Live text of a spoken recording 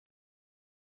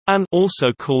An,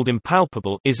 also called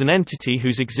impalpable, is an entity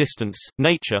whose existence,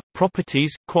 nature,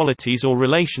 properties, qualities or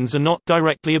relations are not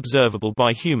directly observable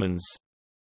by humans.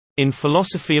 In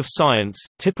philosophy of science,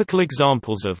 typical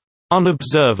examples of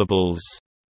unobservables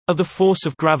are the force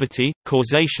of gravity,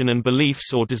 causation and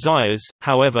beliefs or desires.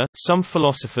 However, some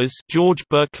philosophers, George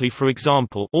Berkeley for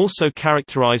example, also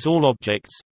characterize all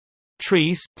objects,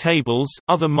 trees, tables,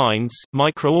 other minds,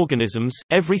 microorganisms,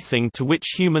 everything to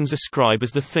which humans ascribe as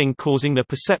the thing causing their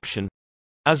perception,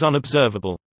 as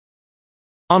unobservable.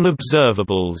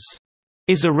 Unobservables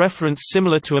is a reference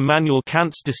similar to Immanuel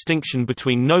Kant's distinction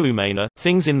between noumena,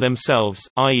 things in themselves,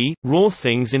 i.e., raw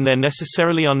things in their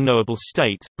necessarily unknowable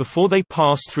state, before they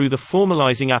pass through the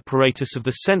formalizing apparatus of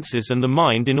the senses and the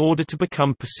mind in order to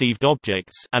become perceived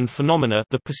objects, and phenomena,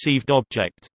 the perceived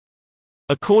object.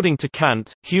 According to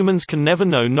Kant, humans can never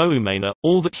know noumena,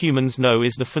 all that humans know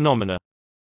is the phenomena.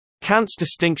 Kant's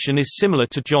distinction is similar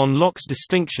to John Locke's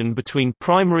distinction between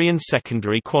primary and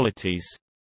secondary qualities.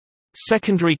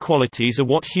 Secondary qualities are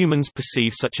what humans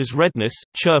perceive, such as redness,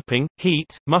 chirping,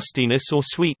 heat, mustiness or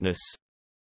sweetness.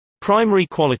 Primary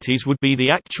qualities would be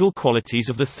the actual qualities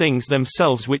of the things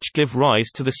themselves which give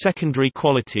rise to the secondary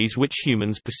qualities which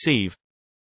humans perceive.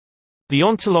 The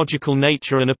ontological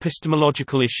nature and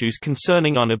epistemological issues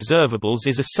concerning unobservables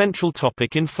is a central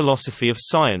topic in philosophy of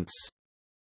science.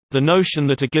 The notion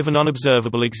that a given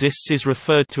unobservable exists is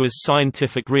referred to as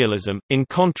scientific realism, in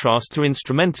contrast to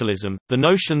instrumentalism, the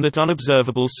notion that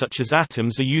unobservables such as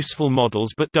atoms are useful models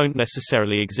but don't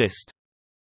necessarily exist.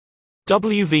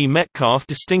 W. V. Metcalf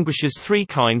distinguishes three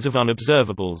kinds of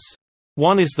unobservables.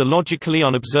 One is the logically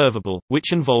unobservable,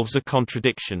 which involves a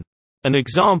contradiction. An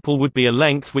example would be a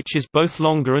length which is both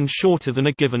longer and shorter than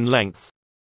a given length.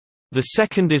 The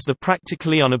second is the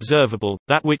practically unobservable,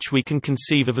 that which we can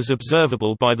conceive of as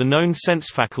observable by the known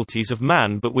sense faculties of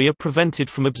man but we are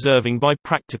prevented from observing by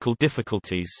practical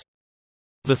difficulties.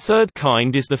 The third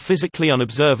kind is the physically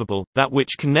unobservable, that which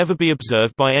can never be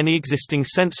observed by any existing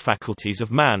sense faculties of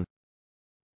man.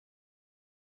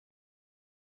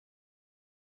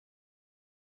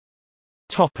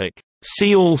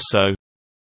 See also: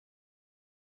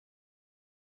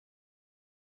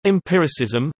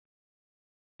 empiricism,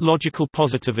 logical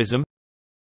positivism,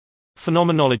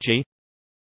 phenomenology,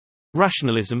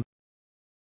 rationalism,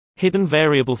 hidden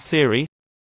variable theory,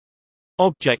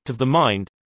 object of the mind,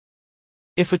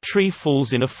 if a tree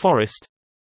falls in a forest,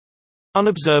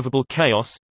 unobservable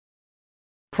chaos,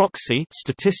 proxy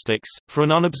statistics, for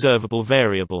an unobservable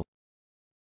variable.